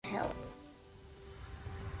help.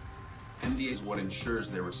 MDA is what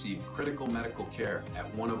ensures they receive critical medical care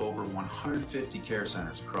at one of over 150 care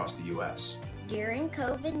centers across the U.S. During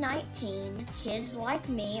COVID-19, kids like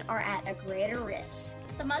me are at a greater risk.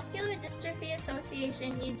 The Muscular Dystrophy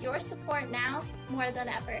Association needs your support now more than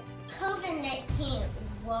ever. COVID-19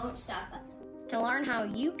 won't stop us. To learn how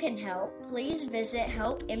you can help, please visit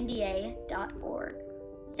helpmda.org.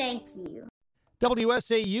 Thank you.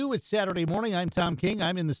 WSAU, it's Saturday morning. I'm Tom King.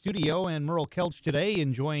 I'm in the studio, and Merle Kelch today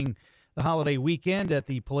enjoying the holiday weekend at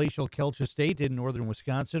the Palatial Kelch Estate in northern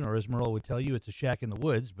Wisconsin, or as Merle would tell you, it's a shack in the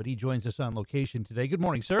woods, but he joins us on location today. Good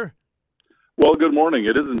morning, sir. Well, good morning.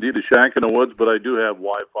 It is indeed a shack in the woods, but I do have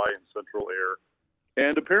Wi-Fi and central air,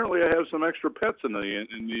 and apparently I have some extra pets in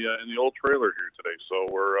the old trailer here today. So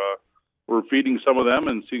we're feeding some of them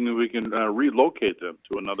and seeing if we can relocate them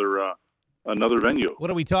to another venue.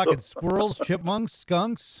 What are we talking? Squirrels, chipmunks,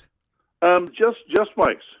 skunks? Just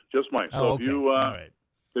mice. Oh, So okay. All right.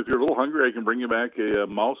 If you're a little hungry, I can bring you back a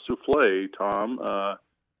mouse souffle, Tom.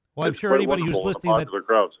 Well, I'm sure anybody who's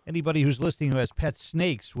listening who has pet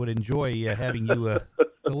snakes would enjoy having you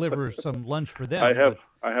deliver some lunch for them. I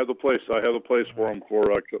have the place for them for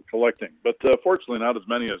collecting, but fortunately not as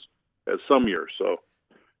many as some years. So,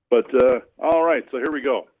 but all right. So here we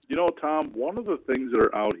go. You know, Tom, one of the things that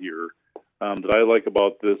are out here that I like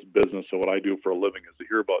about this business and what I do for a living is to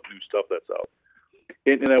hear about new stuff that's out.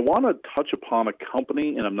 And I want to touch upon a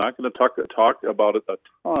company, and I'm not going to talk about it a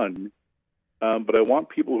ton. But I want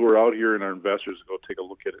people who are out here and our investors to go take a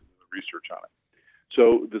look at it and do research on it.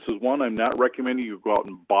 So this is one I'm not recommending you go out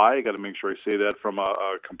and buy. I got to make sure I say that from a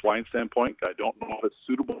compliance standpoint. I don't know if it's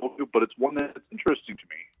suitable for you, but it's one that's interesting to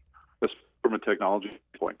me, just from a technology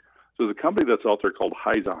standpoint. So there's a company that's out there called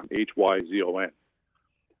Hyzon, Hyzon.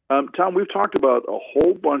 Tom, we've talked about a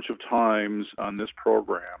whole bunch of times on this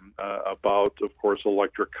program about, of course,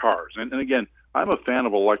 electric cars. And again, I'm a fan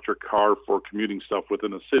of electric car for commuting stuff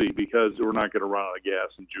within the city because we're not going to run out of gas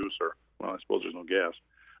and juice, or, well, I suppose there's no gas.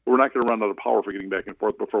 But we're not going to run out of power for getting back and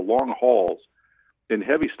forth. But for long hauls and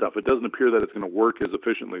heavy stuff, it doesn't appear that it's going to work as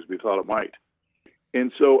efficiently as we thought it might.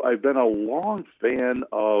 And so I've been a long fan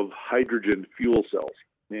of hydrogen fuel cells.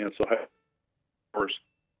 And so, of course,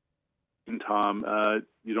 Tom,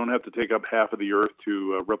 you don't have to take up half of the earth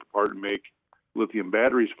to rip apart and make lithium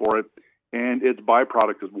batteries for it. And its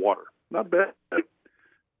byproduct is water. Not bad.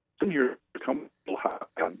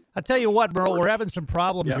 I'll tell you what, Merle, we're having some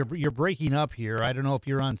problems. Yeah. You're breaking up here. I don't know if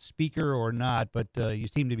you're on speaker or not, but you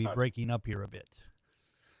seem to be breaking up here a bit.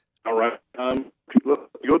 All right.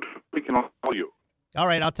 We can call you. All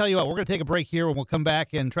right, I'll tell you what, we're going to take a break here, and we'll come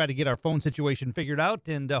back and try to get our phone situation figured out,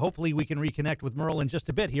 and hopefully we can reconnect with Merle in just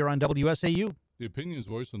a bit here on WSAU. The opinions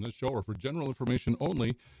voiced on this show are for general information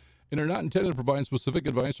only and are not intended to provide specific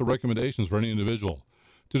advice or recommendations for any individual.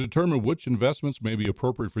 To determine which investments may be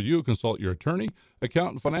appropriate for you, consult your attorney,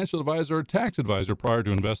 accountant, financial advisor, or tax advisor prior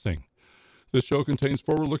to investing. This show contains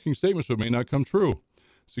forward-looking statements that may not come true.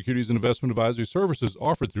 Securities and investment advisory services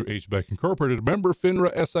offered through HBEC Incorporated, member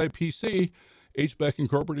FINRA SIPC. HBEC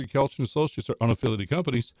Incorporated, Kelch & Associates are unaffiliated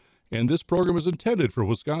companies, and this program is intended for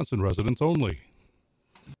Wisconsin residents only.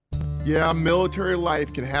 Yeah, military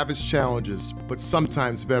life can have its challenges, but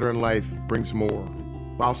sometimes veteran life brings more.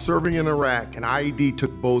 While serving in Iraq, an IED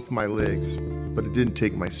took both my legs, but it didn't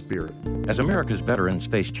take my spirit. As America's veterans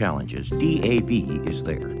face challenges, DAV is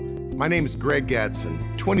there. My name is Greg Gadsden,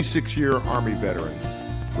 26-year Army veteran.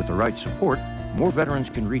 With the right support, more veterans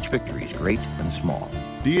can reach victories, great and small.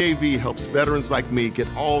 DAV helps veterans like me get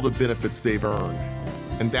all the benefits they've earned,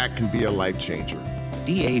 and that can be a life changer.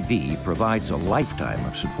 DAV provides a lifetime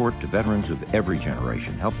of support to veterans of every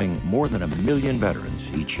generation, helping more than 1 million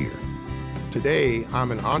veterans each year. Today,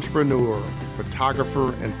 I'm an entrepreneur,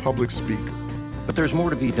 photographer, and public speaker. But there's more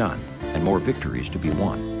to be done and more victories to be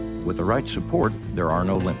won. With the right support, there are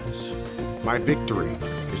no limits. My victory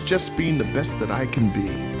is just being the best that I can be.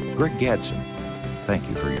 Greg Gadsden, thank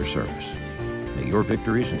you for your service. May your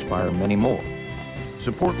victories inspire many more.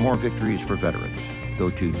 Support more victories for veterans. Go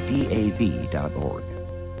to DAV.org.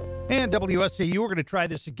 And WSAU, we're going to try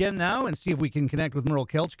this again now and see if we can connect with Merle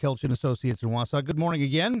Kelch, Kelch & Associates in Wausau. Good morning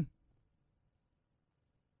again.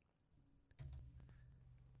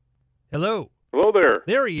 Hello. Hello there.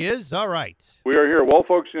 There he is. All right. We are here. Well,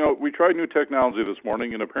 folks, we tried new technology this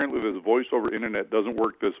morning, and apparently this voice over internet doesn't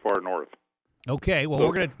work this far north. Okay, well,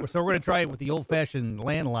 we're gonna try it with the old-fashioned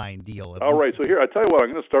landline deal. All right, so here, I tell you what,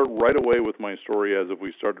 I'm going to start right away with my story as if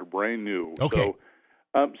we started brand new. Okay.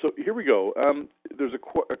 So here we go. There's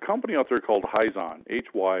a company out there called Hyzon,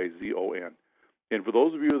 Hyzon. And for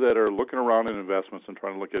those of you that are looking around in investments and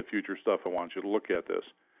trying to look at future stuff, I want you to look at this.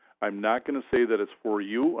 I'm not going to say that it's for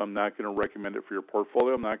you. I'm not going to recommend it for your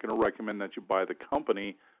portfolio. I'm not going to recommend that you buy the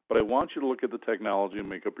company, but I want you to look at the technology and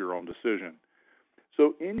make up your own decision.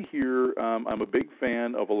 So in here, I'm a big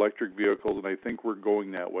fan of electric vehicles, and I think we're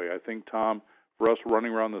going that way. I think, Tom, for us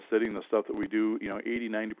running around the city and the stuff that we do, 80,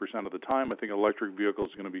 90% of the time, I think electric vehicles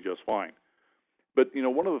is going to be just fine. But,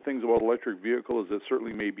 one of the things about electric vehicle is it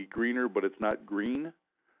certainly may be greener, but it's not green.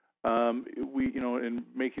 In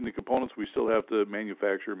making the components, we still have to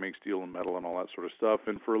manufacture, make steel and metal and all that sort of stuff.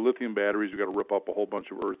 And for lithium batteries, we've got to rip up a whole bunch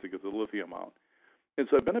of earth to get the lithium out. And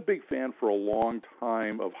so I've been a big fan for a long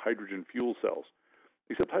time of hydrogen fuel cells.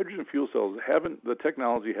 Except hydrogen fuel cells the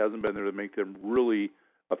technology hasn't been there to make them really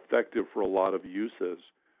effective for a lot of uses.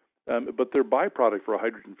 But their byproduct for a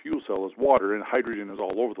hydrogen fuel cell is water, and hydrogen is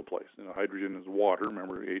all over the place. Hydrogen is water.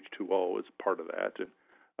 Remember, H2O is part of that,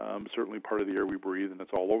 and certainly part of the air we breathe, and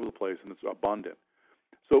it's all over the place, and it's abundant.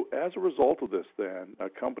 So as a result of this, then, a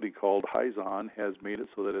company called Hyzon has made it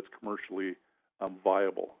so that it's commercially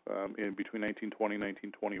viable. In between 1920 and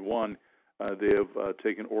 1921, they have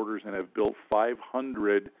taken orders and have built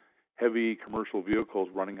 500 heavy commercial vehicles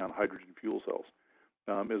running on hydrogen fuel cells.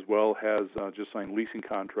 As well as just signed leasing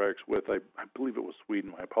contracts with, I believe it was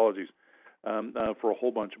Sweden, my apologies, for a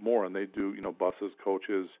whole bunch more. And they do, buses,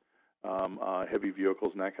 coaches, heavy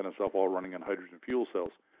vehicles, and that kind of stuff, all running on hydrogen fuel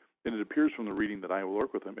cells. And it appears from the reading that I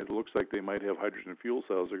work with them, it looks like they might have hydrogen fuel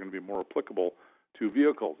cells that are going to be more applicable to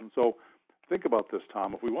vehicles. And so think about this,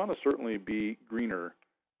 Tom. If we want to certainly be greener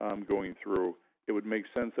going through, it would make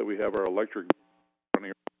sense that we have our electric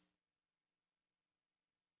running.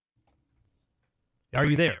 Are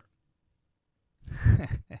you there?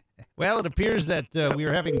 Well, it appears that we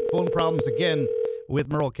are having phone problems again with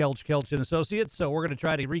Merle Kelch, Kelch & Associates, so we're going to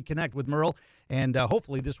try to reconnect with Merle, and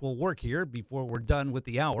hopefully this will work here before we're done with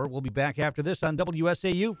the hour. We'll be back after this on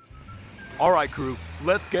WSAU. All right, crew,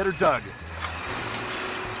 let's get her dug.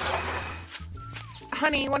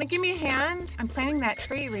 Honey, want to give me a hand? I'm planting that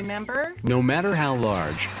tree, remember? No matter how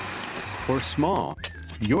large or small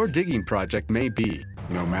your digging project may be,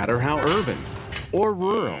 no matter how urban or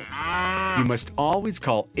rural, you must always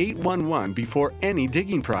call 811 before any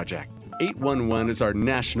digging project. 811 is our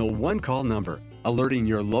national one-call number, alerting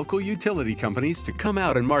your local utility companies to come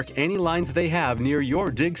out and mark any lines they have near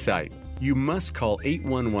your dig site. You must call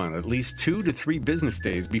 811 at least 2 to 3 business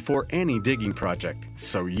days before any digging project,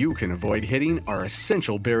 so you can avoid hitting our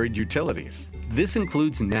essential buried utilities. This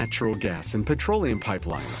includes natural gas and petroleum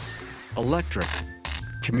pipelines, electric,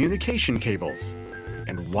 communication cables,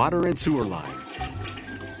 and water and sewer lines.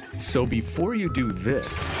 So before you do this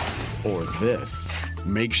or this,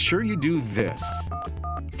 make sure you do this.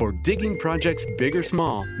 For digging projects big or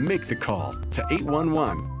small, make the call to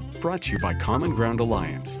 811. Brought to you by Common Ground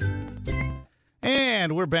Alliance.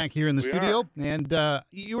 And we're back here in the studio, and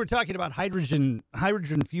you were talking about hydrogen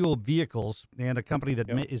fuel vehicles and a company that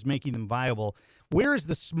is making them viable. Where is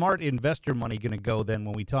the smart investor money going to go then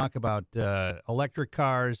when we talk about electric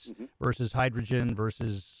cars versus hydrogen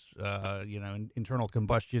versus internal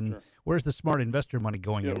combustion? Sure. Where's the smart investor money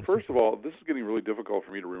going? First of all, this is getting really difficult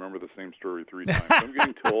for me to remember the same story 3 times. I'm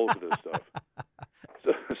getting too old for this stuff.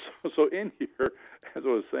 So in here, as I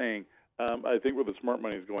was saying, I think where the smart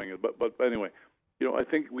money is going is, but anyway, I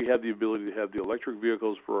think we have the ability to have the electric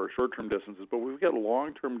vehicles for our short-term distances, but we've got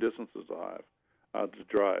long-term distances to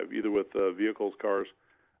drive, either with vehicles, cars.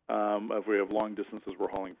 If we have long distances, we're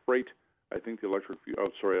hauling freight. I think the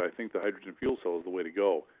hydrogen fuel cell is the way to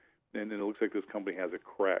go, and it looks like this company has it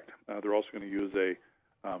cracked. They're also going to use a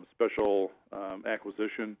special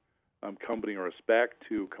acquisition company or a SPAC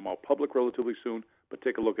to come out public relatively soon. But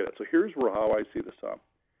take a look at it. So here's how I see this, Tom.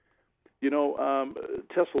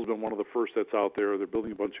 Tesla's been one of the first that's out there. They're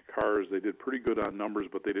building a bunch of cars. They did pretty good on numbers,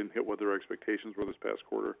 but they didn't hit what their expectations were this past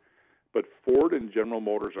quarter. But Ford and General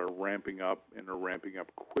Motors are ramping up, and they're ramping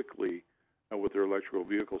up quickly with their electrical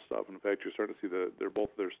vehicle stuff. And in fact, you're starting to see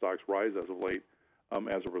both of their stocks rise as of late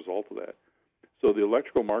as a result of that. So the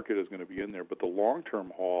electrical market is going to be in there, but the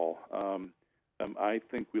long-term haul, I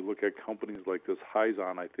think we look at companies like this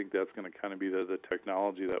Hyzon. I think that's going to kind of be the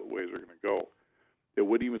technology that ways are going to go. It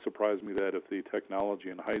wouldn't even surprise me that if the technology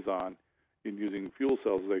in Hyzon in using fuel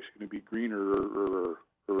cells is actually going to be greener or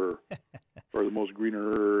the most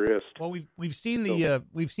greenerest. Well, we've seen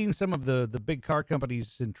we've seen some of the big car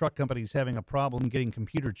companies and truck companies having a problem getting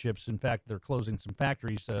computer chips. In fact, they're closing some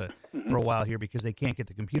factories for a while here because they can't get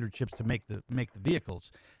the computer chips to make the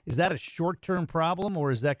vehicles. Is that a short-term problem,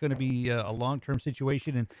 or is that going to be a long-term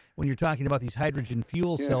situation? And when you're talking about these hydrogen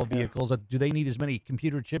fuel cell vehicles, do they need as many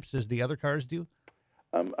computer chips as the other cars do?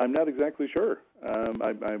 I'm not exactly sure.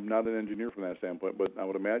 I'm not an engineer from that standpoint, but I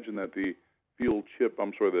would imagine that the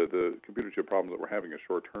the computer chip problems that we're having are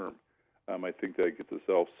short term. I think that gets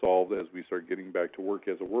itself solved as we start getting back to work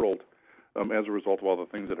as a world, as a result of all the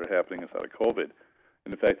things that are happening inside of COVID.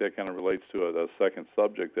 And in fact, that kind of relates to a second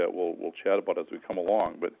subject that we'll chat about as we come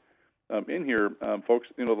along. But in here, folks,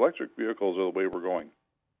 electric vehicles are the way we're going.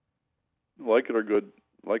 Like it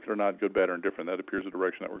or not, good, bad, or indifferent, that appears the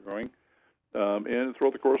direction that we're going. And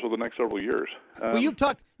throughout the course of the next several years. Well, you've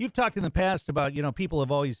talked in the past about, people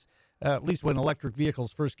have always, at least when electric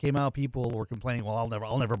vehicles first came out, people were complaining, well,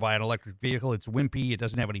 I'll never buy an electric vehicle. It's wimpy. It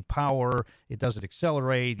doesn't have any power. It doesn't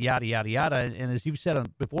accelerate, yada, yada, yada. And as you've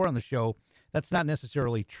said before on the show, that's not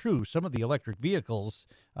necessarily true. Some of the electric vehicles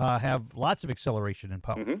have lots of acceleration and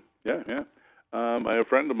power. Mm-hmm. Yeah. I have a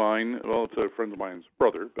friend of mine, well, it's a friend of mine's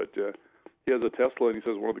brother, but he has a Tesla, and he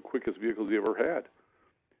says one of the quickest vehicles he ever had.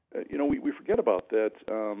 We forget about that.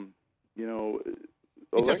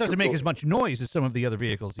 It just doesn't make as much noise as some of the other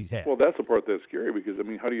vehicles he's had. Well, that's the part that's scary because,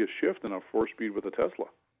 how do you shift in a 4-speed with a Tesla?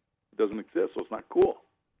 It doesn't exist, so it's not cool.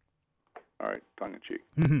 All right, tongue in cheek.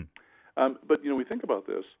 Mm-hmm. But, we think about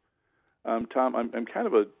this. Tom, I'm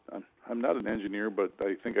not an engineer, but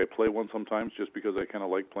I think I play one sometimes just because I kind of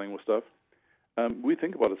like playing with stuff. We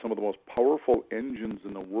think about it, some of the most powerful engines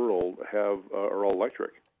in the world are all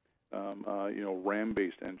electric.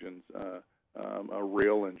 Ram-based engines,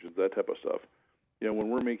 rail engines, that type of stuff. When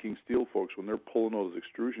we're making steel, folks, when they're pulling those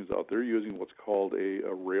extrusions out, they're using what's called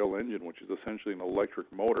a rail engine, which is essentially an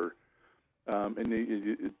electric motor. And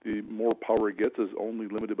the more power it gets is only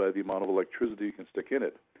limited by the amount of electricity you can stick in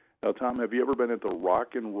it. Now, Tom, have you ever been at the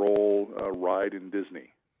Rock and Roll ride in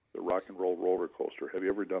Disney, the Rock and Roll roller coaster? Have you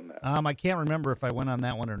ever done that? I can't remember if I went on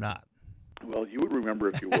that one or not. Well, you would remember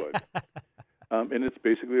if you would. And it's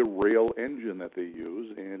basically a rail engine that they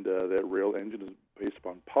use, and that rail engine is based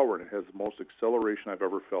upon power, and it has the most acceleration I've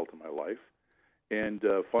ever felt in my life. And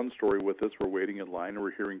fun story with this, we're waiting in line, and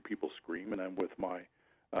we're hearing people scream, and I'm with my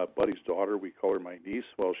buddy's daughter. We call her my niece.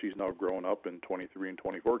 Well, she's now grown up in 23 and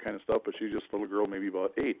 24 kind of stuff, but she's just a little girl, maybe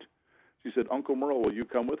about 8. She said, Uncle Merle, will you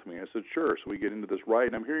come with me? I said, sure. So we get into this ride,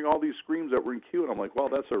 and I'm hearing all these screams that were in queue, and I'm like, well,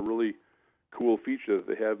 that's a really cool feature that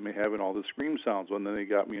they have me having all the scream sounds. And then they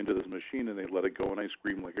got me into this machine, and they let it go, and I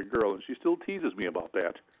screamed like a girl, and she still teases me about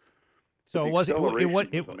that. So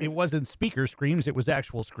it wasn't speaker screams; it was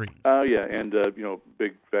actual screams. Yeah, and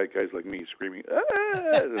big fat guys like me screaming.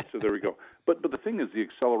 So there we go. But the thing is, the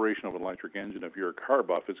acceleration of an electric engine, if you're a car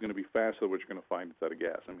buff, is going to be faster than what you're going to find inside of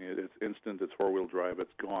gas. I mean, it's instant. It's 4-wheel drive.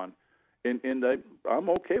 It's gone. And I'm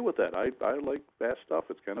okay with that. I like fast stuff.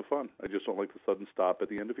 It's kind of fun. I just don't like the sudden stop at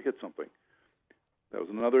the end if you hit something. That was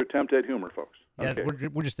another attempt at humor, folks. Okay. Yeah,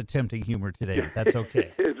 we're just attempting humor today, but that's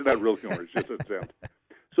okay. It's not real humor. It's just an attempt.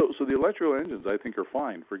 So the electrical engines, I think, are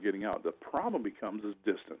fine for getting out. The problem becomes is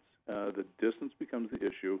distance. The distance becomes the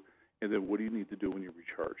issue, and then what do you need to do when you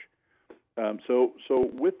recharge? So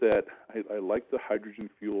with that, I like the hydrogen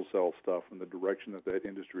fuel cell stuff and the direction that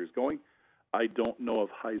industry is going. I don't know if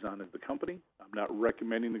Hyzon is the company. I'm not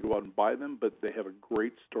recommending to go out and buy them, but they have a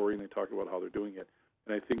great story, and they talk about how they're doing it.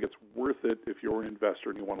 And I think it's worth it if you're an investor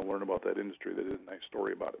and you want to learn about that industry. That is a nice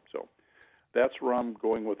story about it. So that's where I'm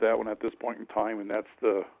going with that one at this point in time, and that's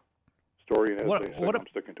the story, and I'm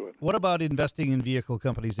sticking to it. What about investing in vehicle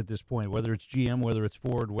companies at this point, whether it's GM, whether it's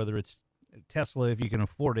Ford, whether it's Tesla, if you can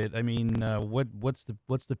afford it? I mean, what's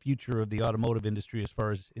the future of the automotive industry as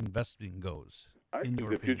far as investing goes? I think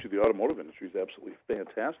the future of the automotive industry is absolutely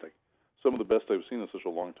fantastic. Some of the best I've seen in such a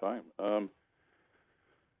long time.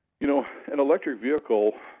 An electric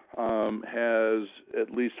vehicle has,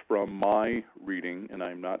 at least from my reading, and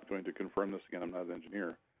I'm not going to confirm this again, I'm not an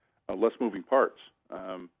engineer, less moving parts.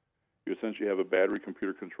 You essentially have a battery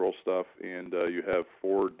computer control stuff, and you have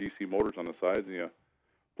 4 DC motors on the sides, and you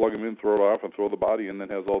plug them in, throw it off, and throw the body in, and then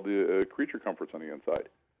has all the creature comforts on the inside.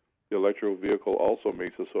 The electric vehicle also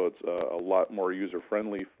makes it so it's a lot more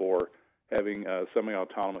user-friendly for having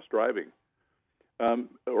semi-autonomous driving.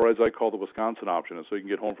 Or as I call the Wisconsin option, so you can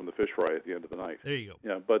get home from the fish fry at the end of the night. There you go.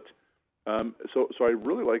 Yeah, but so I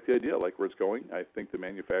really like the idea. I like where it's going. I think the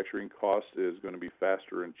manufacturing cost is going to be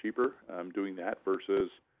faster and cheaper doing that versus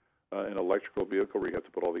an electrical vehicle where you have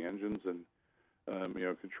to put all the engines and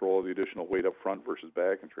control the additional weight up front versus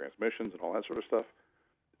back and transmissions and all that sort of stuff.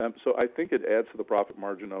 So I think it adds to the profit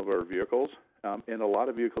margin of our vehicles, and a lot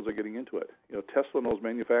of vehicles are getting into it. Tesla knows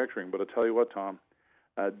manufacturing, but I'll tell you what, Tom,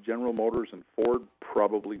 General Motors and Ford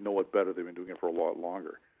probably know it better. They've been doing it for a lot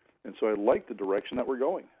longer. And so I like the direction that we're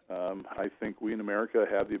going. I think we in America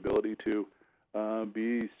have the ability to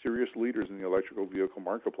be serious leaders in the electrical vehicle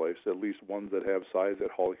marketplace, at least ones that have size that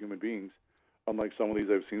haul human beings, unlike some of these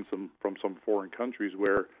I've seen from some foreign countries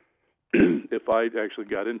where if I actually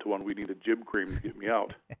got into one, we need a jib cream to get me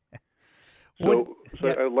out.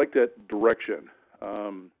 I like that direction,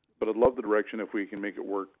 but I'd love the direction if we can make it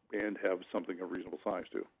work and have something of reasonable size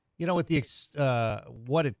too. You know, with the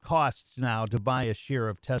what it costs now to buy a share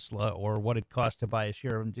of Tesla, or what it costs to buy a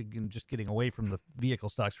share of, just getting away from the vehicle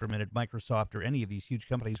stocks for a minute, Microsoft or any of these huge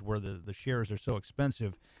companies where the shares are so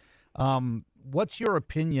expensive. What's your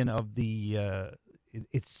opinion of the?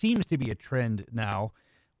 It seems to be a trend now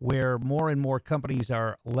where more and more companies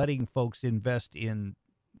are letting folks invest in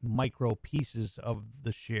micro pieces of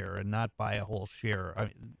the share and not buy a whole share. I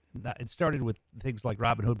mean, it started with things like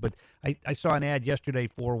Robinhood, but I saw an ad yesterday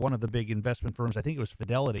for one of the big investment firms, I think it was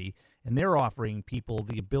Fidelity, and they're offering people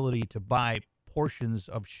the ability to buy portions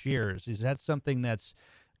of shares. Is that something that's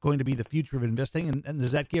going to be the future of investing? And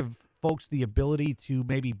does that give folks the ability to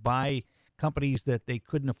maybe buy companies that they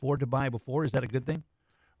couldn't afford to buy before? Is that a good thing?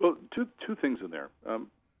 Well, two things in there.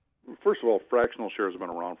 First of all, fractional shares have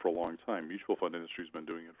been around for a long time. Mutual fund industry has been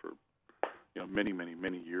doing it for many, many,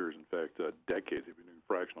 many years. In fact, decades they've been doing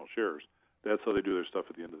fractional shares. That's how they do their stuff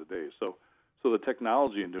at the end of the day. So the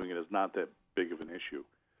technology in doing it is not that big of an issue.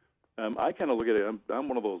 I kind of look at it. I'm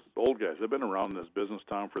one of those old guys. I've been around in this business,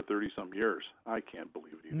 Tom, for 30-some years. I can't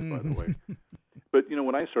believe it either, by the way. But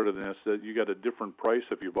when I started in this, you got a different price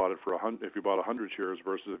if you bought it for if you bought 100 shares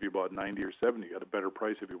versus if you bought 90 or 70. You got a better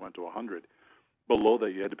price if you went to 100. Below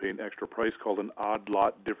that, you had to pay an extra price called an odd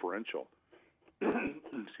lot differential.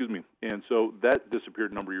 Excuse me. And so that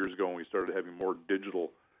disappeared a number of years ago when we started having more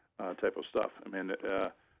digital type of stuff. I mean,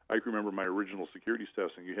 I remember my original securities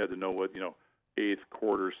testing. You had to know what, eighth,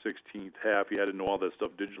 quarter, 16th, half. You had to know all that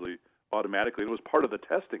stuff digitally, automatically. And it was part of the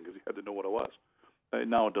testing because you had to know what it was.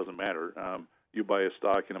 Now it doesn't matter. You buy a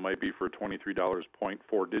stock, and it might be for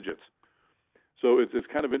 $23.4 digits. So it's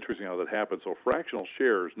kind of interesting how that happens. So fractional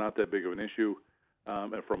shares, not that big of an issue.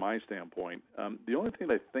 And from my standpoint, the only thing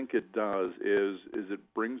I think it does is it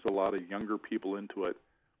brings a lot of younger people into it,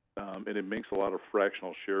 and it makes a lot of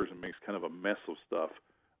fractional shares and makes kind of a mess of stuff,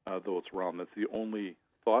 though it's around. That's the only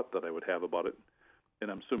thought that I would have about it, and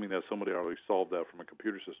I'm assuming that somebody already solved that from a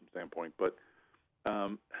computer system standpoint. But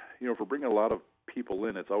if we're bringing a lot of people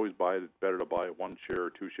in, it's always better to buy one share or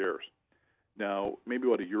two shares. Now, maybe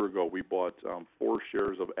about a year ago, we bought 4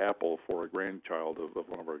 shares of Apple for a grandchild of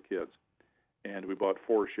one of our kids. And we bought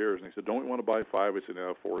 4 shares, and they said, don't we want to buy 5? I said,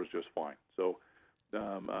 no, 4 is just fine. So,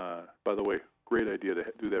 by the way, great idea to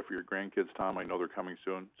do that for your grandkids, Tom. I know they're coming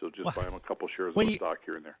soon, so just buy them a couple shares of stock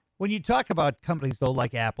here and there. When you talk about companies, though,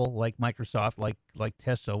 like Apple, like Microsoft, like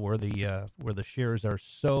Tesla, where the shares are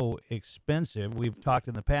so expensive, we've talked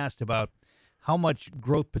in the past about how much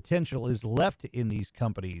growth potential is left in these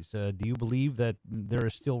companies. Do you believe that there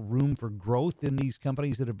is still room for growth in these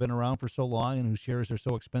companies that have been around for so long and whose shares are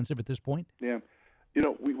so expensive at this point? Yeah.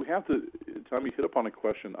 We have to, Tom, you hit upon a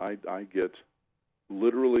question I get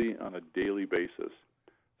literally on a daily basis,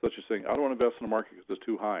 such as saying, I don't want to invest in the market because it's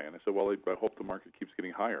too high. And I said, well, I hope the market keeps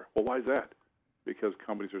getting higher. Well, why is that? Because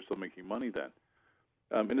companies are still making money then.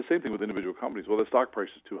 And the same thing with individual companies. Well, the stock price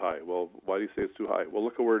is too high. Well, why do you say it's too high? Well,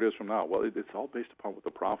 look at where it is from now. Well, it's all based upon what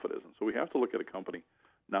the profit is. And so we have to look at a company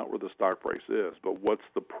not where the stock price is, but what's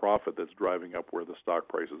the profit that's driving up where the stock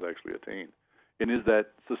price is actually attained. And is that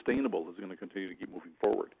sustainable? Is it going to continue to keep moving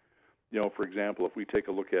forward? For example, if we take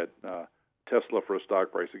a look at Tesla for a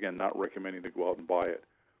stock price, again, not recommending to go out and buy it.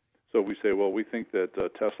 So we say, well, we think that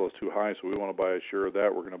Tesla is too high, so we want to buy a share of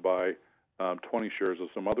that. We're going to buy 20 shares of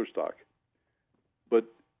some other stock. But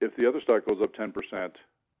if the other stock goes up 10%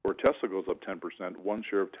 or Tesla goes up 10%, one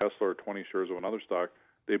share of Tesla or 20 shares of another stock,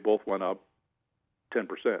 they both went up 10%.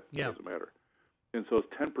 Yeah. It doesn't matter. And so it's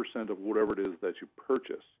 10% of whatever it is that you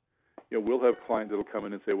purchase. We'll have clients that will come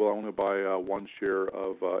in and say, well, I want to buy one share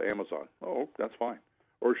of Amazon. Oh, that's fine.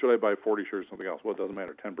 Or should I buy 40 shares of something else? Well, it doesn't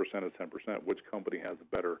matter. 10% is 10%. Which company has the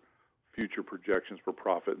better future projections for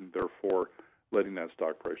profit and therefore letting that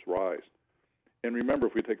stock price rise? And remember,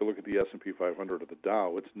 if we take a look at the S&P 500 or the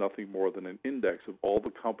Dow, it's nothing more than an index of all the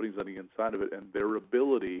companies on the inside of it and their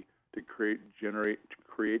ability to create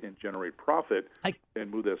and generate profit and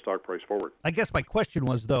move that stock price forward. I guess my question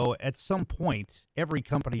was, though, at some point, every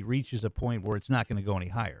company reaches a point where it's not going to go any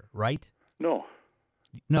higher, right? No.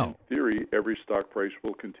 No. In theory, every stock price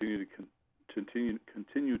will continue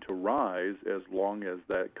to rise as long as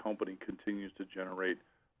that company continues to generate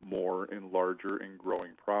more and larger and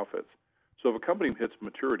growing profits. So if a company hits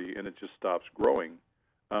maturity and it just stops growing,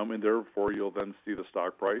 and therefore you'll then see the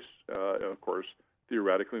stock price, of course,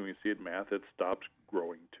 theoretically, when you see it in math, it stops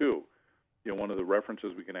growing too. One of the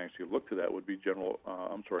references we can actually look to that would be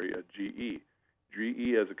GE.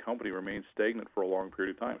 GE as a company remained stagnant for a long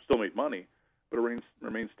period of time. Still made money, but it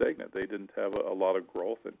remained stagnant. They didn't have a lot of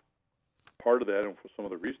growth, and part of that, and for some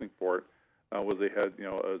of the reasoning for it, was they had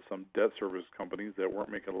some debt service companies that weren't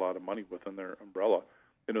making a lot of money within their umbrella,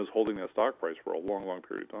 and it was holding that stock price for a long, long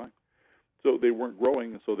period of time. So they weren't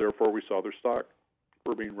growing, and so therefore we saw their stock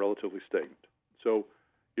remain relatively stagnant. So,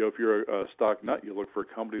 if you're a stock nut, you look for a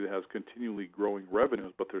company that has continually growing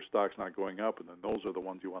revenues, but their stock's not going up, and then those are the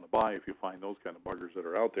ones you want to buy if you find those kind of buggers that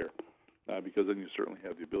are out there, because then you certainly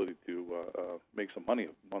have the ability to make some money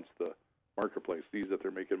once the marketplace sees that they're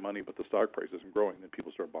making money, but the stock price isn't growing, then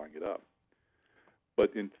people start buying it up.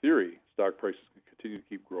 But in theory, stock prices can continue to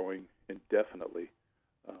keep growing indefinitely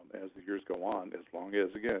as the years go on, as long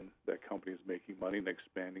as, again, that company is making money and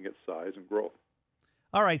expanding its size and growth.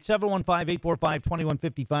 All right,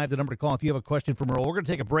 715-845-2155, the number to call if you have a question for Merle. We're going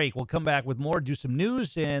to take a break. We'll come back with more, do some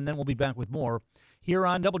news, and then we'll be back with more here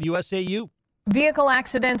on WSAU. Vehicle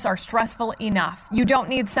accidents are stressful enough. You don't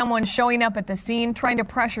need someone showing up at the scene trying to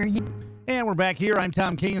pressure you. And we're back here. I'm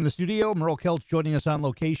Tom King in the studio. Merle Kelch joining us on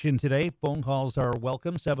location today. Phone calls are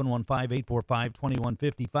welcome,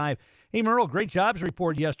 715-845-2155. Hey, Merle, great jobs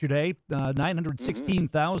report yesterday.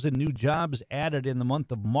 916,000 new jobs added in the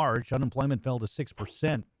month of March. Unemployment fell to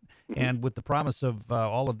 6%. And with the promise of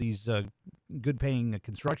all of these good-paying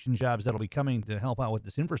construction jobs that'll be coming to help out with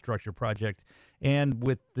this infrastructure project, and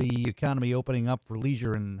with the economy opening up for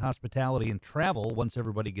leisure and hospitality and travel once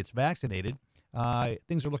everybody gets vaccinated,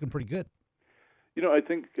 things are looking pretty good. I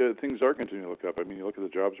think things are continuing to look up. I mean, you look at the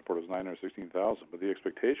jobs report, it was 916,000, but the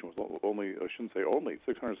expectation was only, I shouldn't say only,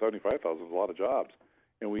 675,000 is a lot of jobs.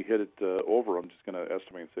 And we hit it over, I'm just going to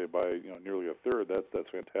estimate and say by nearly a third. That's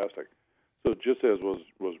fantastic. So just as was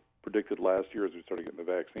predicted last year as we started getting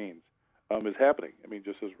the vaccines, is happening. I mean,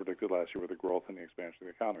 just as predicted last year with the growth and the expansion of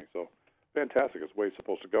the economy. So fantastic. It's the way it's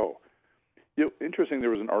supposed to go. Interesting,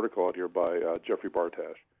 there was an article out here by Jeffrey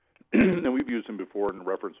Bartash. And we've used him before in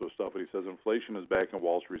reference to stuff, but he says inflation is back in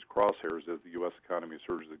Wall Street's crosshairs as the U.S. economy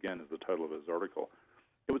surges again, is the title of his article.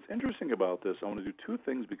 And what's interesting about this, I want to do two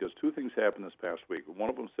things because two things happened this past week. One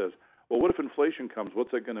of them says, well, what if inflation comes?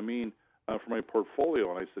 What's that going to mean for my portfolio?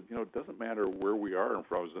 And I said, it doesn't matter where we are as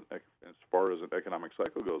far as an economic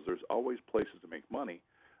cycle goes. There's always places to make money.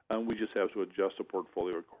 We just have to adjust the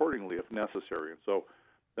portfolio accordingly if necessary. And so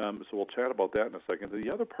we'll chat about that in a second. The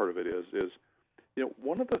other part of it is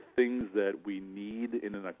one of the things that we need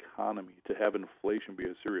in an economy to have inflation be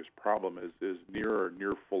a serious problem is near or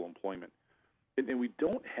near full employment. And we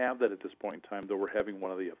don't have that at this point in time, though we're having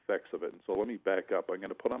one of the effects of it. And so let me back up. I'm going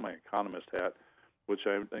to put on my economist hat, which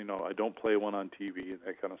I don't play one on TV and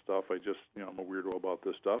that kind of stuff. I just, I'm a weirdo about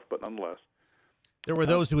this stuff, but nonetheless. There were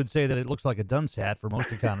those who would say that it looks like a dunce hat for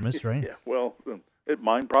most economists, right? Yeah, well,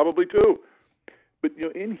 mine probably too. But,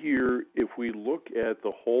 in here, if we look at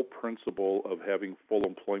the whole principle of having full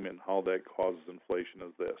employment and how that causes inflation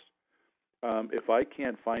is this. If I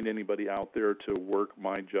can't find anybody out there to work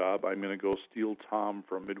my job, I'm going to go steal Tom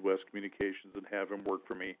from Midwest Communications and have him work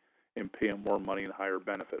for me and pay him more money and higher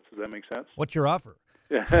benefits. Does that make sense? What's your offer?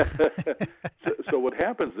 So what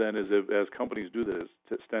happens then is as companies do this,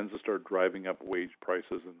 it tends to start driving up wage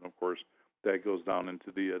prices, and, of course, that goes down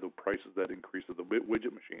into the prices that increase of the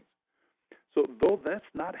widget machines. So though that's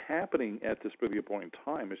not happening at this particular point in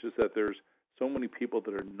time, it's just that there's so many people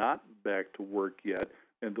that are not back to work yet,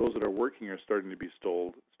 and those that are working are starting to be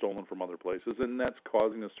stolen from other places, and that's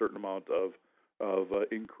causing a certain amount of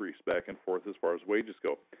increase back and forth as far as wages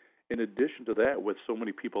go. In addition to that, with so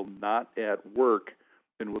many people not at work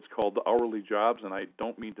in what's called the hourly jobs, and I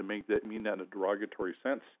don't mean to mean that in a derogatory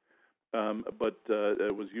sense, but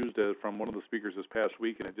it was used from one of the speakers this past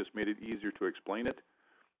week, and it just made it easier to explain it.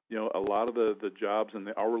 A lot of the jobs and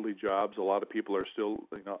the hourly jobs, a lot of people are still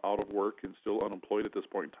out of work and still unemployed at this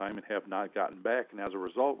point in time and have not gotten back. And as a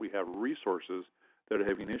result, we have resources that are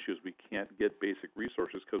having issues. We can't get basic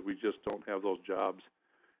resources because we just don't have those jobs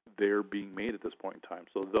there being made at this point in time.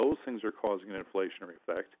 So those things are causing an inflationary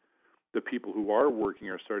effect. The people who are working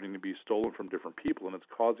are starting to be stolen from different people, and it's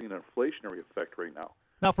causing an inflationary effect right now.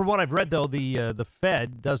 Now, from what I've read, though, the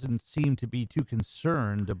Fed doesn't seem to be too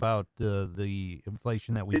concerned about the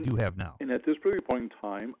inflation that we do have now. And at this particular point in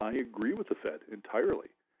time, I agree with the Fed entirely,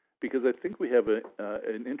 because I think we have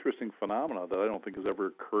an interesting phenomenon that I don't think has ever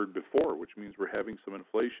occurred before, which means we're having some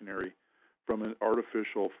inflationary from an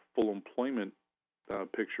artificial full employment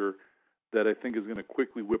picture that I think is going to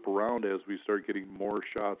quickly whip around as we start getting more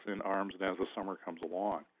shots in arms and as the summer comes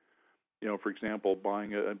along. For example,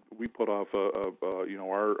 we put off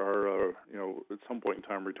our at some point in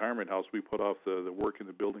time retirement house. We put off the work in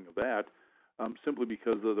the building of that simply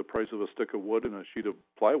because the price of a stick of wood and a sheet of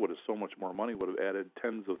plywood is so much more money. Would have added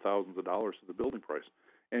tens of thousands of dollars to the building price,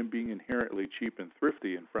 and being inherently cheap and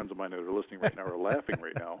thrifty, and friends of mine that are listening right now are laughing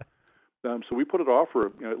right now. So we put it off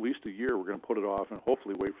for at least a year. We're going to put it off and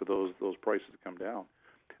hopefully wait for those prices to come down.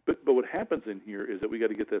 But what happens in here is that we got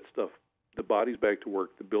to get that stuff, the bodies back to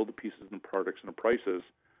work, to build the pieces and the products and the prices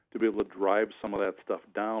to be able to drive some of that stuff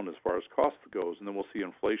down as far as cost goes, and then we'll see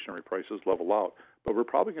inflationary prices level out. But we're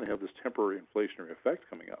probably going to have this temporary inflationary effect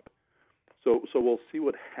coming up. So we'll see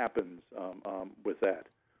what happens with that.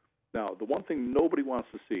 Now, the one thing nobody wants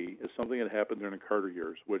to see is something that happened during the Carter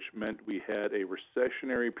years, which meant we had a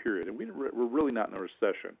recessionary period. And we're really not in a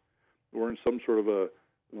recession. We're in some sort of a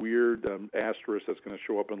weird asterisk that's going to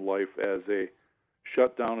show up in life as a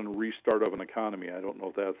shutdown and restart of an economy. I don't know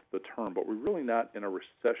if that's the term, but we're really not in a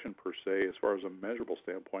recession per se as far as a measurable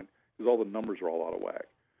standpoint, because all the numbers are all out of whack.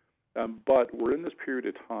 But we're in this period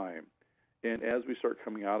of time, and as we start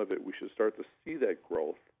coming out of it, we should start to see that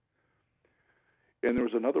growth. And there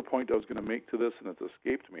was another point I was going to make to this, and it's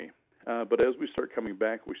escaped me. But as we start coming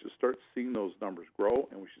back, we should start seeing those numbers grow,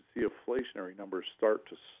 and we should see inflationary numbers start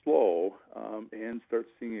to slow and start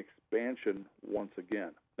seeing expansion once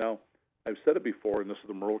again. Now, I've said it before, and this is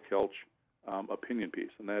the Merle Kelch opinion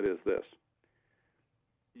piece, and that is this.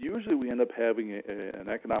 Usually we end up having an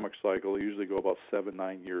economic cycle. They usually go about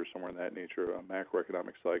 7-9 years, somewhere in that nature, a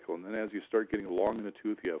macroeconomic cycle. And then as you start getting long in the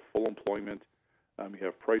tooth, you have full employment. You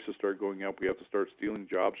have prices start going up. We have to start stealing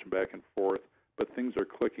jobs from back and forth. But things are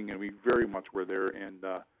clicking, and we very much were there in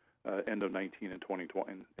end of 19 and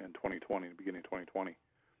 2020, and 2020, and beginning of 2020.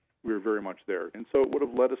 We were very much there. And so it would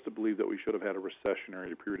have led us to believe that we should have had a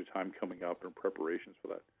recessionary period of time coming up and preparations for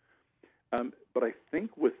that. But I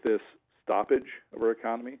think with this stoppage of our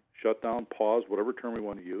economy, shutdown, pause, whatever term we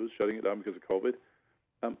want to use, shutting it down because of COVID,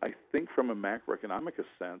 I think from a macroeconomic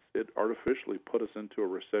sense, it artificially put us into a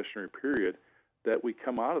recessionary period that we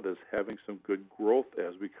come out of this having some good growth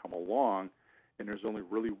as we come along, and there's only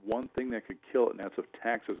really one thing that could kill it, and that's if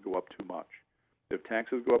taxes go up too much. If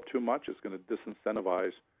taxes go up too much, it's going to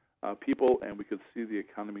disincentivize people, and we could see the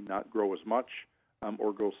economy not grow as much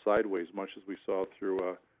or go sideways much as we saw through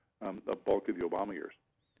a bulk of the Obama years.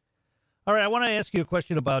 All right, I want to ask you a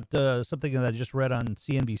question about something that I just read on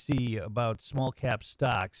CNBC about small cap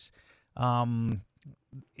stocks.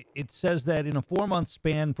 It says that in a 4-month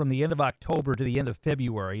span from the end of October to the end of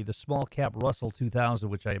February, the small cap Russell 2000,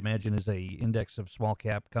 which I imagine is a index of small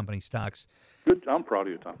cap company stocks, good. I'm proud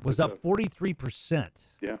of you, Tom. was up 43%.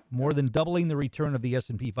 Yeah, more than doubling the return of the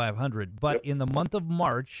S&P 500. But in the month of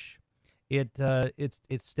March, it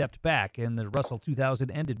stepped back, and the Russell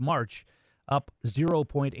 2000 ended March up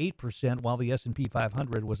 0.8%, while the S&P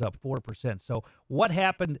 500 was up 4%. So what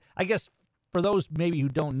happened? I guess for those maybe who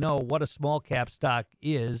don't know what a small cap stock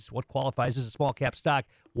is, what qualifies as a small cap stock,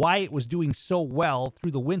 why it was doing so well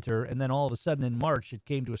through the winter, and then all of a sudden in March it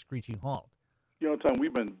came to a screeching halt. You know, Tom,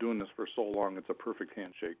 we've been doing this for so long, it's a perfect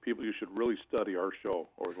handshake. People, you should really study our show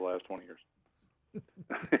over the last 20 years.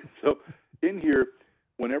 So in here,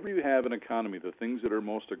 whenever you have an economy, the things that are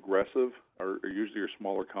most aggressive are usually your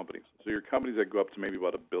smaller companies. So your companies that go up to maybe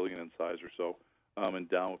about $1 billion in size or so, and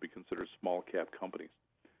down would be considered small cap companies.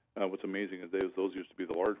 What's amazing is those used to be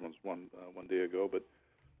the large ones one day ago, but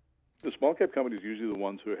the small cap companies are usually the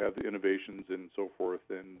ones who have the innovations and so forth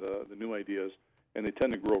and the new ideas, and they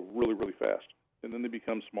tend to grow really, really fast. And then they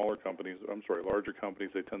become larger companies,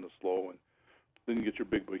 they tend to slow, and then you get your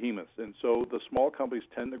big behemoths. And so the small companies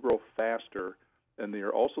tend to grow faster, and they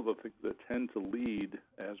are also the things that tend to lead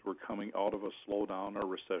as we're coming out of a slowdown or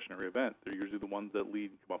recessionary event. They're usually the ones that lead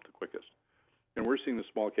and come up the quickest. And we're seeing the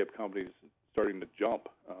small cap companies starting to jump,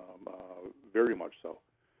 very much so.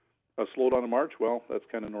 A slowdown in March, well, that's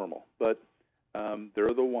kind of normal. But they're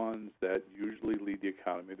the ones that usually lead the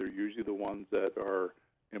economy. They're usually the ones that are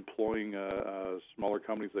employing smaller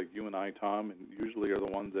companies like you and I, Tom, and usually are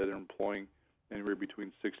the ones that are employing anywhere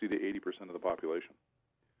between 60 to 80% of the population.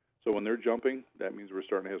 So when they're jumping, that means we're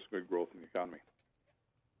starting to have some good growth in the economy.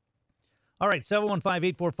 All right,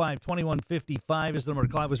 715-845-2155 is the number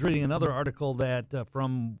to call. I was reading another article that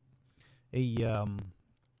from a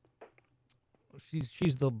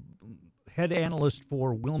she's the head analyst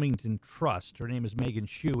for Wilmington Trust. Her name is Megan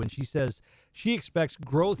Shue, and she says she expects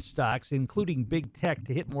growth stocks, including big tech,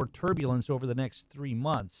 to hit more turbulence over the next 3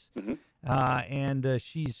 months. Mm-hmm. And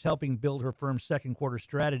she's helping build her firm's second quarter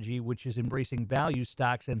strategy, which is embracing value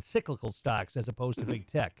stocks and cyclical stocks as opposed to big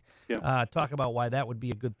tech. Yeah. Talk about why that would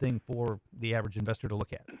be a good thing for the average investor to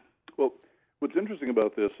look at. Well, what's interesting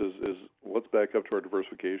about this is let's back up to our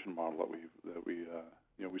diversification model that we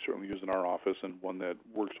certainly use in our office, and one that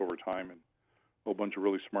works over time, and a whole bunch of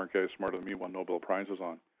really smart guys, smarter than me, won Nobel Prizes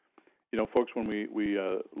on. You know, folks, when we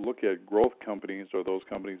look at growth companies, or those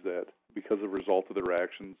companies that because of the result of their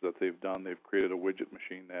actions that they've done, they've created a widget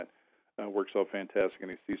machine that works out fantastic,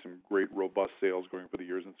 and they see some great, robust sales going for the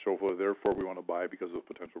years and so forth. Therefore, we want to buy because of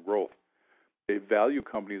potential growth. A value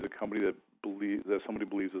company is a company that somebody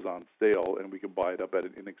believes is on sale, and we can buy it up at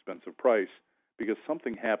an inexpensive price because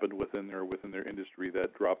something happened within their industry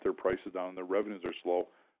that dropped their prices down and their revenues are slow,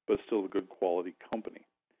 but still a good quality company.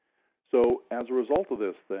 So as a result of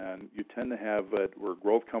this, then, you tend to have it where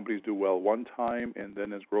growth companies do well one time, and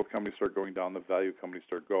then as growth companies start going down, the value companies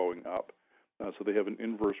start going up. So they have an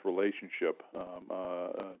inverse relationship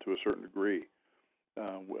to a certain degree.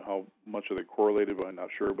 How much are they correlated? I'm not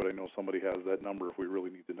sure, but I know somebody has that number if we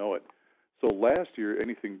really need to know it. So last year,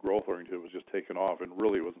 anything growth-oriented was just taken off, and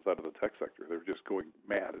really it was inside of the tech sector. They were just going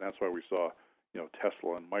mad, and that's why we saw,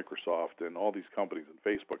 Tesla and Microsoft and all these companies and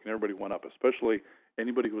Facebook, and everybody went up, especially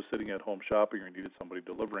anybody who was sitting at home shopping or needed somebody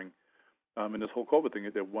delivering. And this whole COVID thing,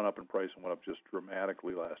 it went up in price and went up just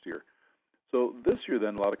dramatically last year. So this year,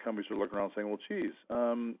 then, a lot of companies are looking around saying, well, geez,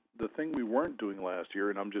 the thing we weren't doing last year,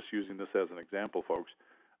 and I'm just using this as an example, folks,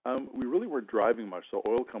 we really weren't driving much. So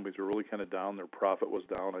oil companies were really kind of down. Their profit was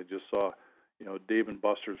down. I just saw, Dave &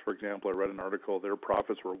 Buster's, for example, I read an article. Their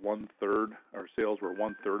profits were 1/3, or sales were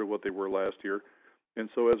 1/3 of what they were last year. And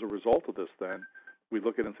so as a result of this, then, we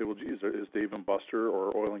look at it and say, well, geez, is Dave & Buster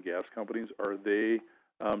or oil and gas companies, are they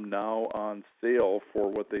now on sale for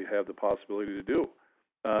what they have the possibility to do?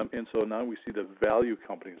 And so now we see the value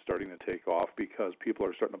companies starting to take off because people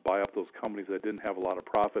are starting to buy up those companies that didn't have a lot of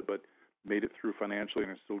profit but made it through financially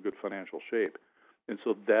and in still good financial shape. And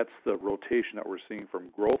so that's the rotation that we're seeing from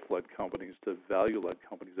growth-led companies to value-led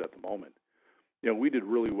companies at the moment. We did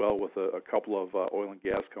really well with a couple of oil and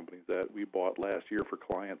gas companies that we bought last year for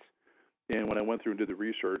clients. And when I went through and did the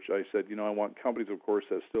research, I said, I want companies, of course,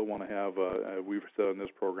 that still want to have, we've said in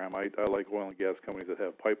this program, I like oil and gas companies that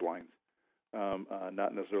have pipelines.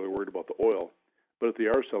 Not necessarily worried about the oil, but if they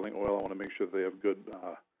are selling oil, I want to make sure that they have good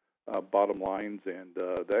bottom lines and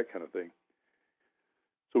that kind of thing.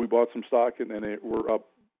 So we bought some stock, and then we're up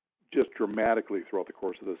just dramatically throughout the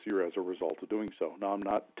course of this year as a result of doing so. Now, I'm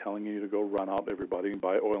not telling you to go run out everybody and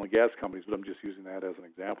buy oil and gas companies, but I'm just using that as an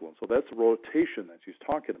example. And so that's the rotation that she's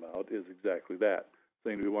talking about, is exactly that,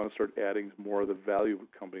 saying we want to start adding more of the value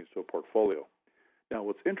companies to a portfolio. Now,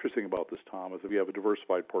 what's interesting about this, Tom, is that we have a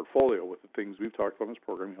diversified portfolio with the things we've talked about in this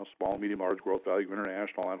program, small, medium, large, growth, value,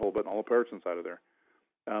 international, that whole bit, and all the parts inside of there.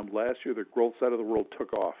 Last year, the growth side of the world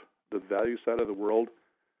took off. The value side of the world,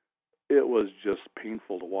 it was just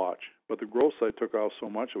painful to watch. But the growth side took off so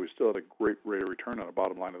much that we still had a great rate of return on the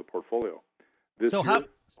bottom line of the portfolio. This year,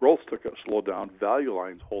 growth slowed down, value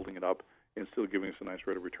lines holding it up, and still giving us a nice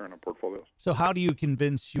rate of return on portfolios. So how do you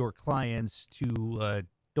convince your clients to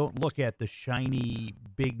don't look at the shiny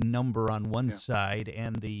big number on one side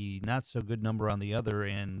and the not so good number on the other,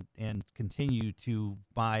 and continue to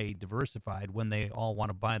buy diversified when they all want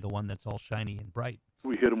to buy the one that's all shiny and bright?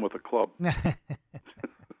 We hit them with a club.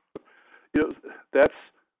 That's,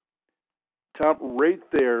 Tom, right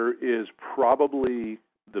there is probably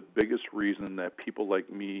the biggest reason that people like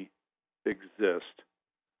me exist.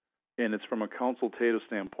 And it's from a consultative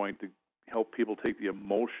standpoint to help people take the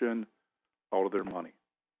emotion out of their money.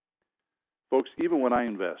 Folks, even when I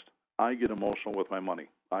invest, I get emotional with my money.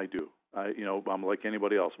 I do. I'm like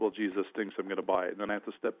anybody else. Well, geez, this stinks, I'm going to buy it. And then I have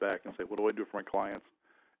to step back and say, what do I do for my clients?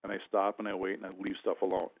 And I stop and I wait and I leave stuff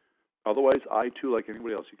alone. Otherwise, I too, like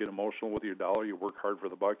anybody else, you get emotional with your dollar. You work hard for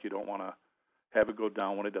the buck. You don't want to have it go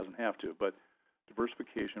down when it doesn't have to. But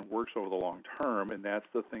diversification works over the long term, and that's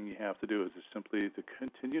the thing you have to do, is simply to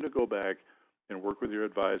continue to go back and work with your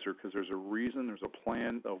advisor, because there's a reason, there's a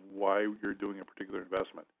plan of why you're doing a particular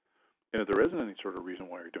investment. And if there isn't any sort of reason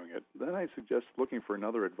why you're doing it, then I suggest looking for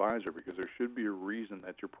another advisor, because there should be a reason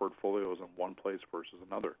that your portfolio is in one place versus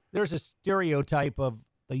another. There's a stereotype of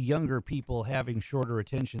the younger people having shorter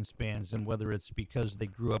attention spans, and whether it's because they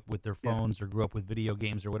grew up with their phones or grew up with video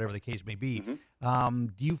games or whatever the case may be. Mm-hmm.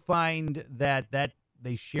 Do you find that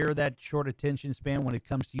they share that short attention span when it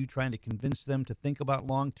comes to you trying to convince them to think about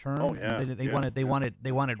long term? Oh, yeah. They want it. They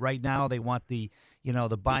want it right now. They want the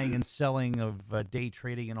buying and selling of day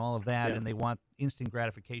trading and all of that, and they want instant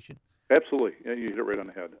gratification. Absolutely. Yeah, you hit it right on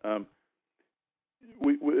the head.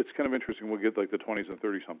 It's kind of interesting. We'll get like the 20s and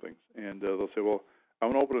 30-somethings, and they'll say, well, I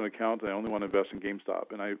want to open an account, and I only want to invest in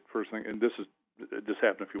GameStop. And I first think, and this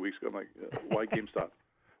happened a few weeks ago, I'm like, why GameStop?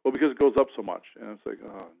 Well, because it goes up so much. And it's like,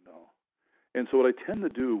 oh, no. And so what I tend to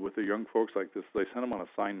do with the young folks like this is I send them on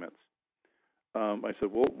assignments. I said,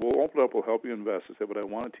 we'll open it up, we'll help you invest. I said, but I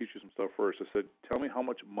want to teach you some stuff first. I said, tell me how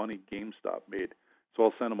much money GameStop made So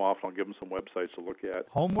I'll send them off, and I'll give them some websites to look at.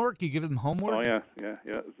 Homework? You give them homework? Oh, yeah.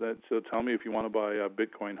 So tell me if you want to buy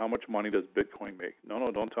Bitcoin, how much money does Bitcoin make? No,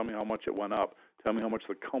 don't tell me how much it went up. Tell me how much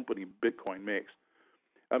the company Bitcoin makes.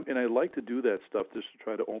 And I like to do that stuff just to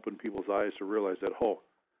try to open people's eyes to realize that,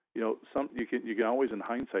 you can always in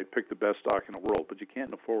hindsight pick the best stock in the world, but you can't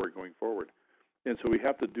in the forward going forward. And so we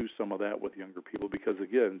have to do some of that with younger people because,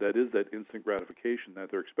 again, that is that instant gratification that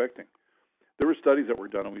they're expecting. There were studies that were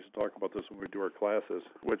done, and we used to talk about this when we would do our classes,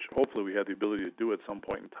 which hopefully we had the ability to do at some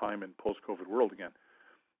point in time in post-COVID world again.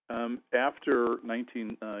 After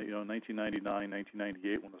 1999,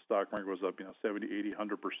 1998, when the stock market was up, 70, 80,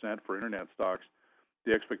 100% for internet stocks,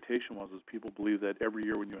 the expectation was people believe that every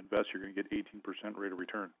year when you invest, you're going to get 18% rate of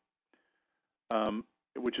return,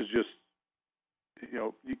 which is just,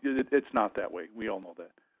 it's not that way. We all know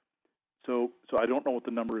that. So I don't know what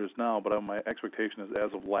the number is now, but my expectation is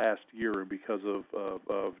as of last year, and because of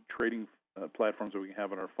trading platforms that we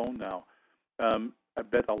have on our phone now, I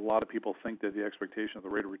bet a lot of people think that the expectation of the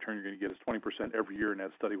rate of return you're going to get is 20% every year, and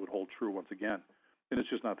that study would hold true once again. And it's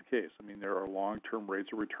just not the case. I mean, there are long-term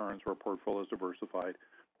rates of returns where a portfolio is diversified.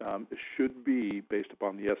 It should be, based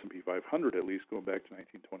upon the S&P 500, at least going back to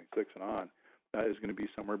 1926 and on, is going to be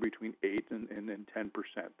somewhere between 8 and 10%.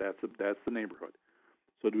 That's the neighborhood.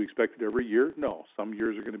 So do we expect it every year? No. Some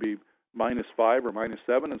years are going to be -5 or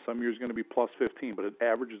 -7, and some years are going to be +15. But it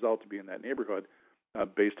averages out to be in that neighborhood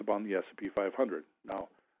based upon the S&P 500. Now,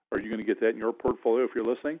 are you going to get that in your portfolio if you're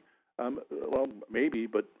listening? Well, maybe,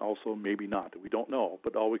 but also maybe not. We don't know.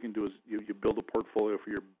 But all we can do is you build a portfolio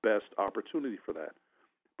for your best opportunity for that.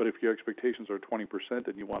 But if your expectations are 20%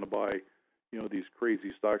 and you want to buy, these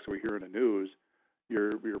crazy stocks that we hear in the news,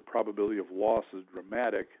 your probability of loss is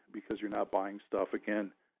dramatic because you're not buying stuff.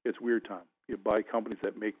 Again, it's weird time. You buy companies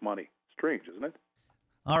that make money. Strange, isn't it?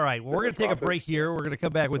 All right. Well, we're going to take a break here. We're going to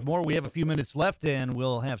come back with more. We have a few minutes left, and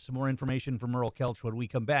we'll have some more information from Merle Kelch when we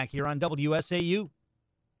come back here on WSAU.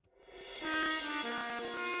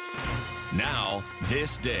 Now,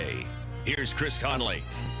 this day. Here's Chris Conley.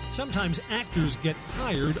 Sometimes actors get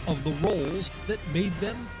tired of the roles that made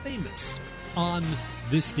them famous. On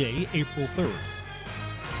this day, April 3rd.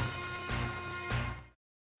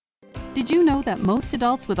 Did you know that most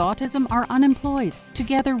adults with autism are unemployed?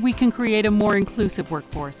 Together, we can create a more inclusive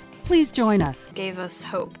workforce. Please join us. Gave us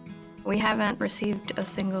hope. We haven't received a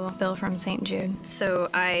single bill from St. Jude, so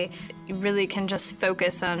I really can just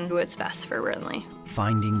focus on what's best for Renly.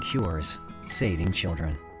 Finding cures, saving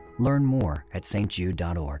children. Learn more at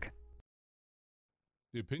stjude.org.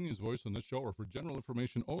 The opinions voiced on this show are for general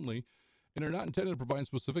information only and are not intended to provide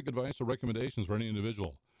specific advice or recommendations for any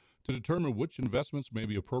individual. To determine which investments may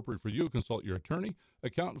be appropriate for you, consult your attorney,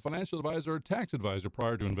 accountant, financial advisor, or tax advisor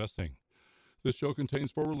prior to investing. This show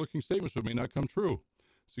contains forward-looking statements that may not come true.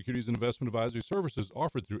 Securities and investment advisory services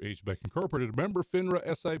offered through HBEC Incorporated, member FINRA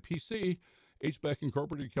SIPC. HBEC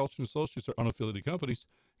Incorporated, Kelch & Associates are unaffiliated companies,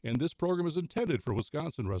 and this program is intended for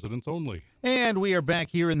Wisconsin residents only. And we are back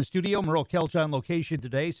here in the studio. Merle Kelch on location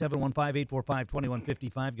today,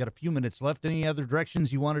 715-845-2155. Got a few minutes left. Any other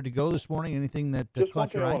directions you wanted to go this morning? Anything that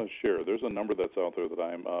caught your eye? I want to share. There's a number that's out there that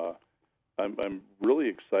I'm really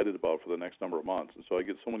excited about for the next number of months. And so I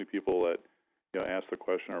get so many people that ask the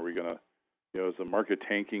question, are we going to, is the market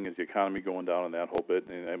tanking? Is the economy going down and that whole bit?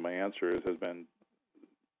 And my answer has been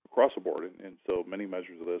across the board. And so many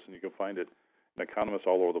measures of this, and you can find it in economists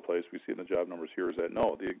all over the place. We see it in the job numbers here, is that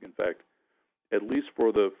no. In fact, at least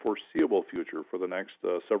for the foreseeable future, for the next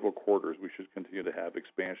several quarters, we should continue to have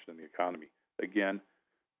expansion in the economy. Again,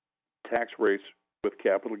 tax rates with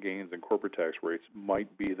capital gains and corporate tax rates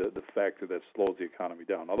might be the factor that slows the economy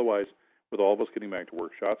down. Otherwise, with all of us getting back to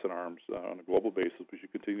work, shots in arms on a global basis, we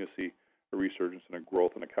should continue to see a resurgence and a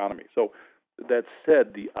growth in the economy. So that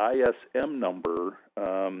said, the ISM number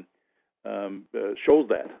shows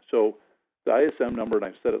that. So the ISM number, and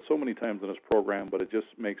I've said it so many times in this program, but it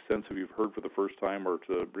just makes sense if you've heard for the first time or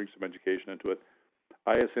to bring some education into it.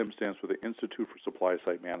 ISM stands for the Institute for Supply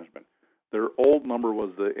Side Management. Their old number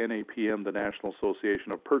was the NAPM, the National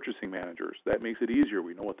Association of Purchasing Managers. That makes it easier.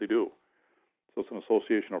 We know what they do. So it's an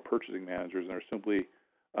association of purchasing managers, and they're simply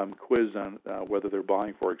quizzed on whether they're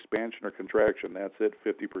buying for expansion or contraction. That's it.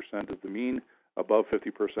 50% is the mean. Above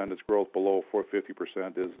 50% is growth. Below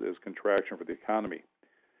 50% is contraction for the economy.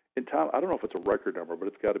 And Tom, I don't know if it's a record number, but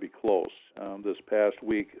it's got to be close. This past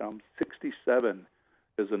week, 67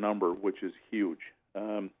 is a number, which is huge.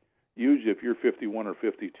 Usually, if you're 51 or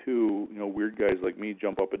 52, weird guys like me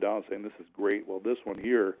jump up and down saying this is great. Well, this one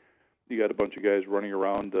here you got a bunch of guys running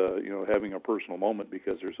around, having a personal moment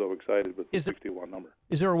because they're so excited with the 61 number.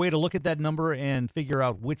 Is there a way to look at that number and figure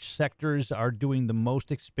out which sectors are doing the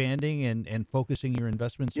most expanding and focusing your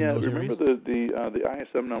investments in those areas? Yeah, remember the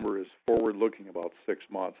ISM number is forward-looking about 6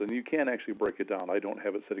 months, and you can actually break it down. I don't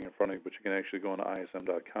have it sitting in front of me, but you can actually go into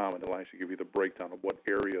ISM.com, and it'll actually give you the breakdown of what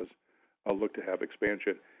areas look to have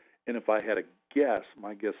expansion. And if I had a guess,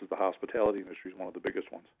 my guess is the hospitality industry is one of the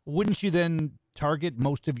biggest ones. Wouldn't you then target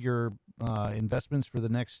most of your investments for the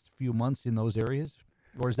next few months in those areas?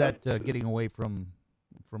 Or is that getting away from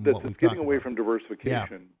what we've talked about? Getting away from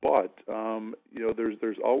diversification. Yeah. But,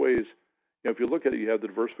 there's always, if you look at it, you have the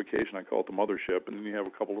diversification, I call it the mothership, and then you have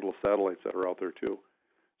a couple little satellites that are out there too.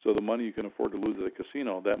 So the money you can afford to lose at a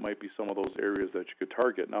casino, that might be some of those areas that you could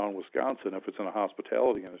target. Now in Wisconsin, if it's in a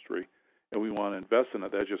hospitality industry, and we want to invest in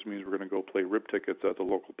it, that just means we're going to go play rip tickets at the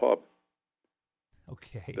local pub.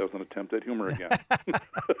 Okay. That was an attempt at humor again.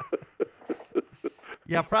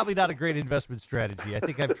 Yeah, probably not a great investment strategy. I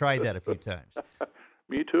think I've tried that a few times.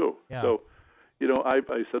 Me too. Yeah. So,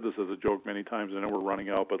 I said this as a joke many times. I know we're running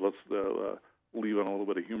out, but let's leave on a little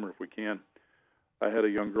bit of humor if we can. I had a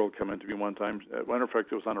young girl come in to me one time. As a matter of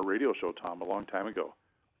fact, it was on a radio show, Tom, a long time ago.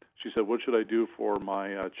 She said, "What should I do for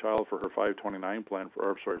my child for her 529 plan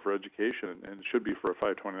for education?" And it should be for a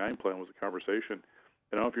 529 plan was a conversation.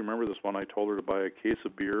 And I don't know if you remember this one. I told her to buy a case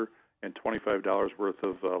of beer and $25 worth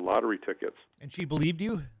of lottery tickets. And she believed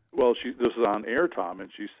you? Well, this is on air, Tom,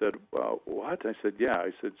 and she said, "What?" I said, "Yeah."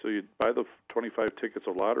 I said, "So you buy the 25 tickets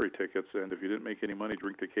of lottery tickets, and if you didn't make any money,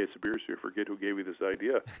 drink the case of beer, so you forget who gave you this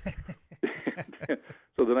idea."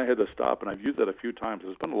 So then I had to stop, and I've used that a few times.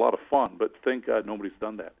 It's been a lot of fun, but thank God nobody's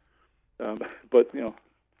done that. But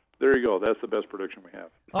there you go. That's the best prediction we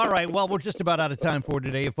have. All right. Well, we're just about out of time for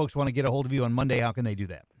today. If folks want to get a hold of you on Monday, how can they do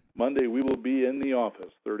that? Monday, we will be in the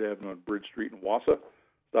office, 3rd Avenue and Bridge Street in Wausau.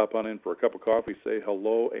 Stop on in for a cup of coffee, say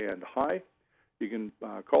hello and hi. You can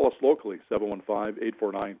call us locally,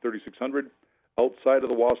 715-849-3600. Outside of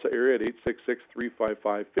the Wausau area at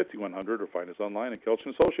 866-355-5100, or find us online at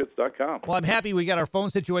KelchAssociates.com. Well, I'm happy we got our phone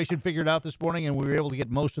situation figured out this morning, and we were able to get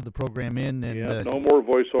most of the program in. And, no more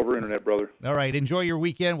voice over internet, brother. All right. Enjoy your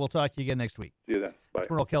weekend. We'll talk to you again next week. See you then. Bye.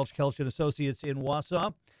 Merle Kelch, Kelch & Associates in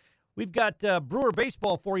Wausau. We've got Brewer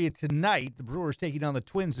baseball for you tonight. The Brewers taking on the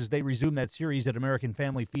Twins as they resume that series at American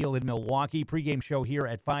Family Field in Milwaukee. Pregame show here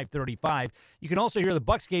at 5:35. You can also hear the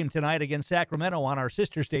Bucks game tonight against Sacramento on our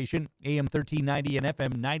sister station, AM 1390 and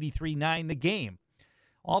FM 93.9 The Game.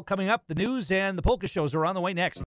 All coming up, the news and the polka shows are on the way next.